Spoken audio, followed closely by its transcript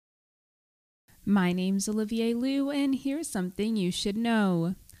My name's Olivier Liu, and here's something you should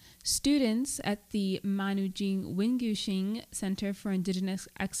know. Students at the Maawnjidiing Wiingushkeng Centre for Indigenous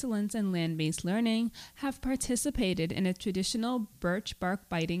Excellence and Land-Based Learning have participated in a traditional birch bark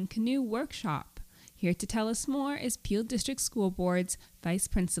biting canoe workshop. Here to tell us more is Peel District School Board's Vice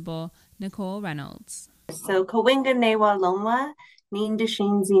Principal, Nicole Reynolds. So Kawinga Newa Lomwa,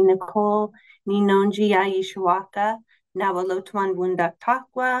 Nindashinzi Nicole, Ninonji Aishwaka, Nawalotwan Wundak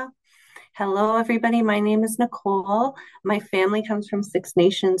Takwa. Hello, everybody. My name is Nicole. My family comes from Six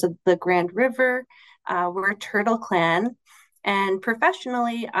Nations of the Grand River. We're a Turtle Clan. And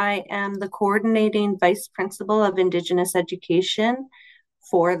professionally, I am the coordinating vice principal of Indigenous Education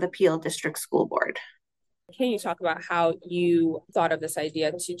for the Peel District School Board. Can you talk about how you thought of this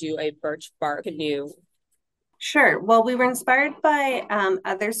idea to do a birch bark canoe? Sure. Well, we were inspired by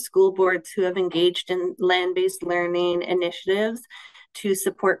other school boards who have engaged in land-based learning initiatives to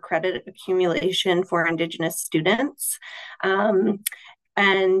support credit accumulation for Indigenous students.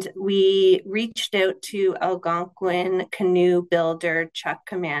 And we reached out to Algonquin canoe builder Chuck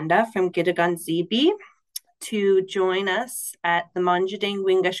Commanda from Giddigun-Zibi to join us at the Maawnjidiing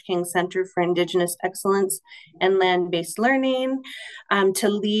Wiingushkeng Centre for Indigenous Excellence and Land-Based Learning to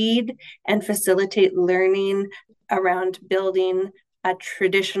lead and facilitate learning around building a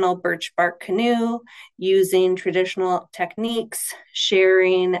traditional birch bark canoe, using traditional techniques,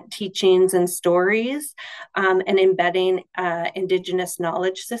 sharing teachings and stories, and embedding Indigenous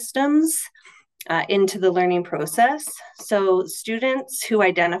knowledge systems into the learning process. So students who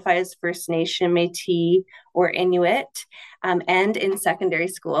identify as First Nation, Métis, or Inuit, and in secondary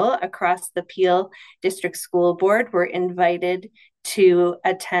school across the Peel District School Board were invited to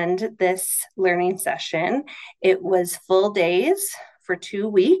attend this learning session. It was full days for 2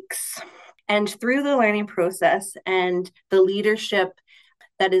 weeks. And through the learning process and the leadership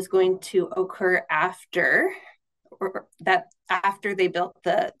that is going to occur after they built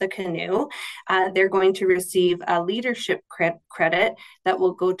the canoe, they're going to receive a leadership credit that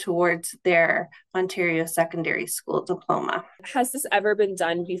will go towards their Ontario Secondary School diploma. Has this ever been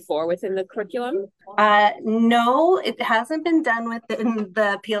done before within the curriculum? No, it hasn't been done within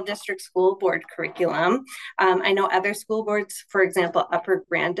the Peel District School Board curriculum. I know other school boards, for example, Upper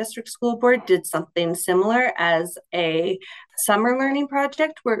Grand District School Board did something similar as a summer learning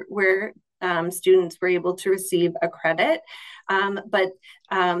project where students were able to receive a credit. But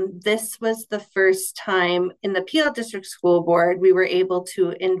this was the first time in the Peel District School Board we were able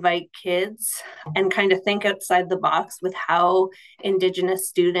to invite kids and kind of think outside the box with how Indigenous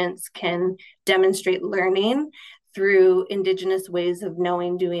students can demonstrate learning through Indigenous ways of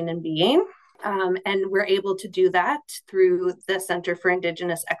knowing, doing, and being. And we're able to do that through the Centre for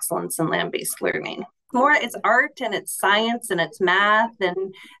Indigenous Excellence and Land-Based Learning. It's art and it's science and it's math,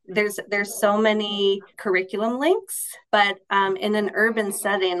 and there's so many curriculum links, but in an urban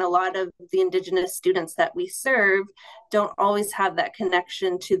setting, a lot of the Indigenous students that we serve don't always have that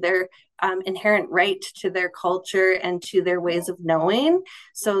connection to their inherent right to their culture and to their ways of knowing.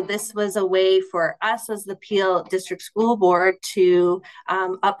 So this was a way for us as the Peel District School Board to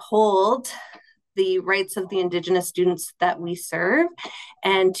uphold the rights of the Indigenous students that we serve,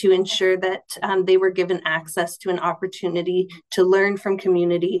 and to ensure that they were given access to an opportunity to learn from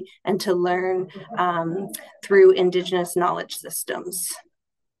community and to learn through Indigenous knowledge systems.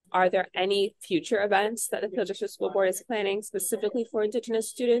 Are there any future events that the Peel District School Board is planning specifically for Indigenous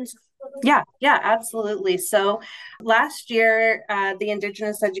students? Yeah, absolutely. So last year, the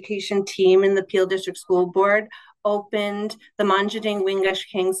Indigenous education team in the Peel District School Board opened the Maawnjidiing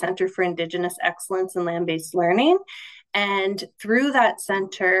Wiingushkeng Centre for Indigenous Excellence and Land-Based Learning. And through that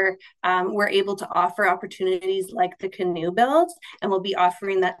center, we're able to offer opportunities like the canoe builds, and we'll be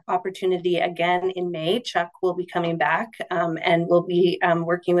offering that opportunity again in May. Chuck will be coming back and we'll be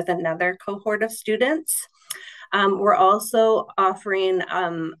working with another cohort of students. We're also offering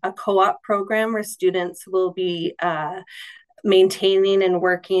a co-op program where students will be maintaining and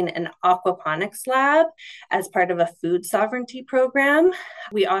working an aquaponics lab as part of a food sovereignty program.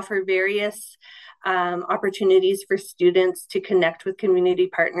 We offer various opportunities for students to connect with community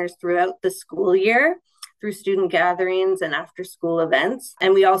partners throughout the school year through student gatherings and after school events.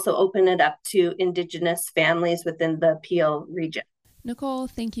 And we also open it up to Indigenous families within the Peel region. Nicole,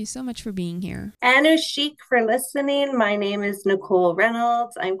 thank you so much for being here. Anu Sheik for listening. My name is Nicole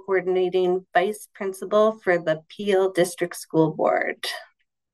Reynolds. I'm coordinating vice principal for the Peel District School Board.